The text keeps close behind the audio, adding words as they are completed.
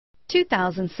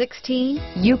2016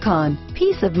 Yukon.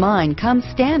 Peace of mind comes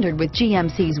standard with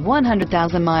GMC's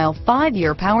 100,000-mile,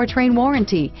 5-year powertrain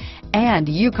warranty and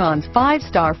Yukon's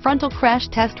 5-star frontal crash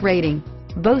test rating.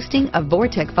 Boasting a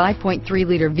Vortec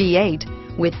 5.3-liter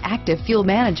V8 with active fuel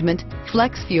management,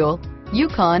 flex fuel,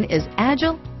 Yukon is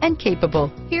agile and capable.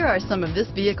 Here are some of this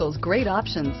vehicle's great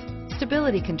options: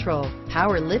 stability control,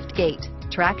 power liftgate,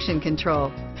 traction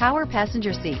control, power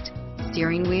passenger seat,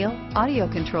 steering wheel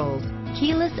audio controls,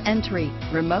 keyless entry,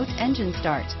 remote engine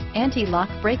start, anti-lock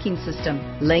braking system,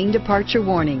 lane departure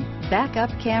warning, backup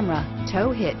camera,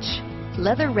 tow hitch,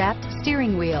 leather-wrapped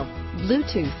steering wheel,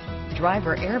 Bluetooth,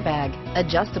 driver airbag,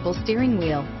 adjustable steering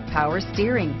wheel, power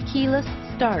steering, keyless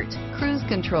start, cruise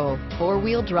control,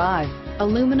 4-wheel drive,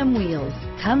 aluminum wheels.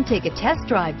 Come take a test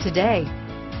drive today.